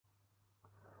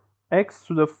x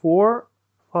to the 4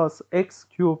 plus x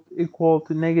cubed equal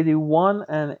to -1,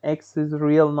 and x is a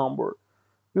real number.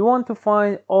 We want to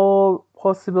find all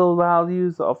possible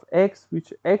values of x,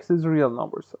 which x is real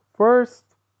number. So first,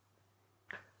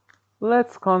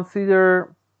 let's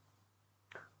consider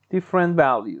different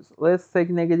values. Let's take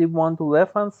 -1 to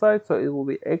left hand side, so it will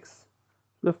be x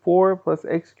to the 4 plus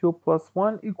x cubed plus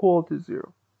 1 equal to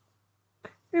 0.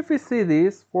 If we see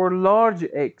this for large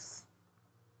x,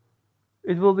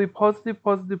 it will be positive,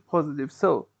 positive, positive.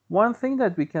 So one thing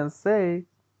that we can say,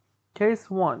 case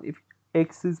 1, if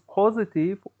x is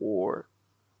positive, or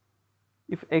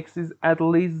if x is at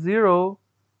least 0,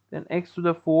 then x to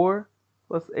the 4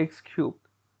 plus x cubed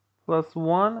plus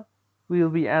 1 will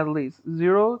be at least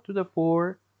 0 to the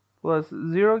 4 plus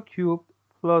 0 cubed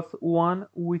plus 1,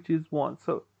 which is 1.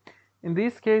 So in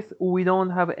this case, we don't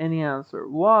have any answer.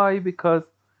 Why? Because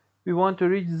we want to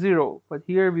reach 0, but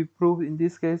here we prove in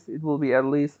this case it will be at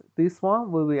least, this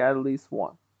one will be at least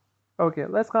 1. Okay,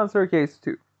 let's consider case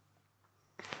 2.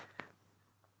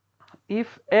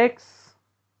 If x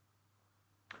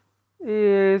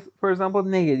is, for example,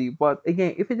 negative, but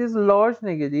again, if it is large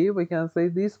negative, we can say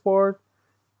this part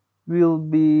will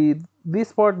be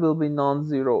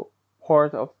non-zero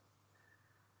part of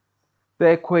the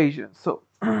equation. So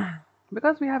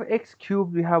because we have x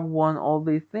cubed, we have 1, all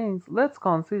these things, let's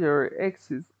consider x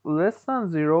is less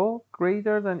than 0,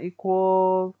 greater than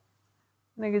equal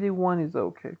 -1 is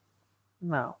okay.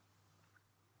 Now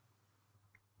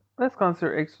let's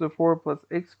consider x to the 4 plus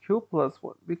x cubed plus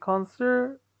 1. We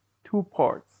consider two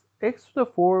parts. X to the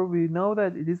 4, we know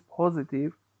that it is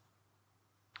positive.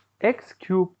 X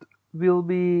cubed will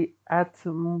be at,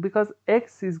 because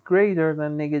x is greater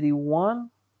than -1,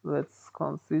 let's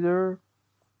consider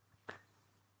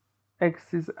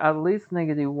x is at least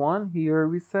 -1, here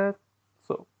we said.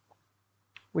 So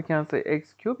we can say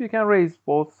x cubed. You can raise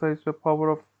both sides to the power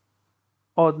of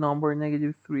odd number,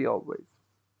 -3 always.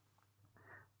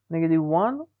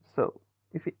 -1, so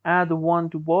if we add 1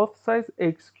 to both sides,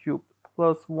 x cubed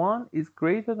plus 1 is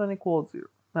greater than equal 0.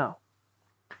 Now,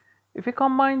 if we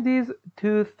combine these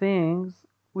two things,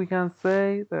 we can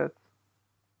say that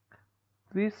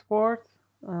this part,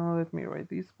 let me write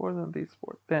this part and this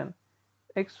part, then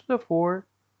x to the 4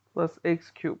 plus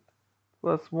x cubed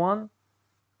plus 1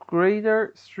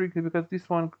 greater strictly, because this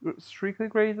one strictly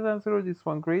greater than 0, this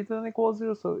one greater than equal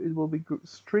 0, so it will be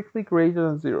strictly greater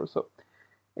than 0. So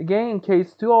again, in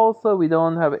case 2 also, we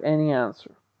don't have any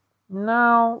answer.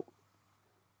 Now,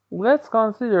 let's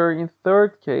consider in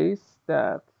third case,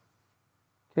 that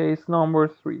case number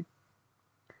 3.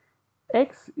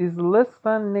 X is less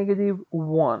than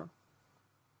 -1.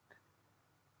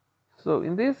 So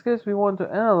in this case, we want to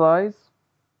analyze,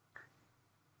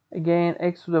 again,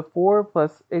 x to the 4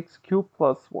 plus x cubed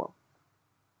plus 1.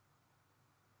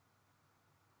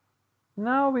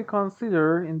 Now we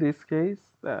consider in this case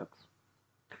that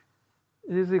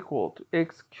it is equal to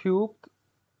x cubed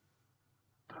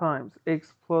times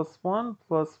x plus 1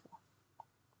 plus 1.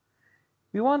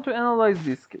 We want to analyze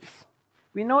this case.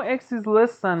 We know x is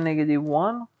less than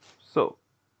 -1, so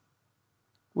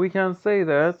we can say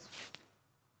that,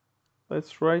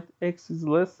 let's write x is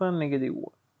less than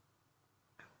 -1.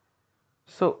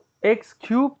 So x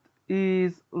cubed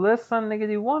is less than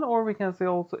 -1, or we can say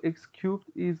also x cubed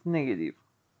is negative.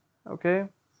 Okay?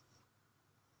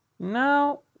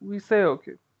 Now we say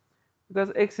okay,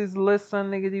 because x is less than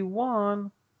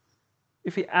 -1,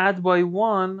 if we add by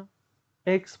 1,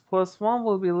 x plus 1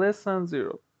 will be less than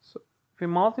 0. So if we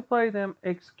multiply them,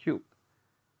 x cubed,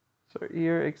 so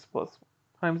here x plus 1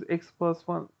 times x plus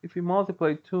 1, if we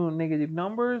multiply two negative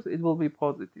numbers, it will be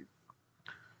positive.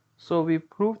 So we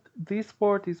proved this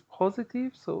part is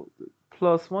positive, so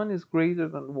plus 1 is greater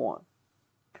than 1.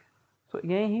 So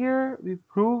again, here we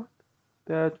proved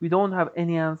that we don't have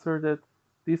any answer that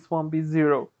this one be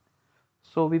 0.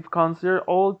 So we've considered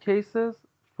all cases.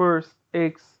 First,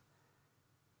 x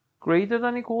greater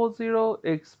than equal 0,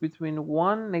 x between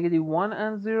 -1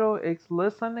 and 0, x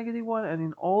less than -1, and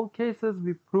in all cases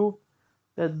we proved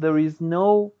that there is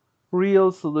no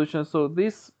real solution. So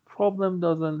this problem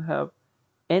doesn't have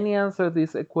any answer,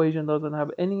 this equation doesn't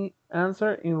have any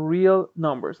answer in real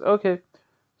numbers. Okay,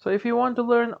 so if you want to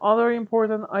learn other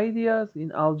important ideas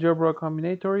in algebra,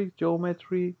 combinatorics,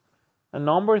 geometry, and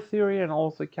number theory, and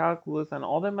also calculus and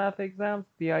other math exams,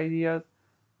 the ideas,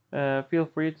 feel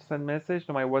free to send message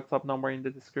to my WhatsApp number in the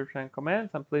description and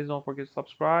comments, and please don't forget to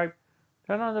subscribe,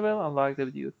 turn on the bell, and like the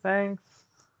video. Thanks,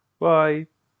 bye.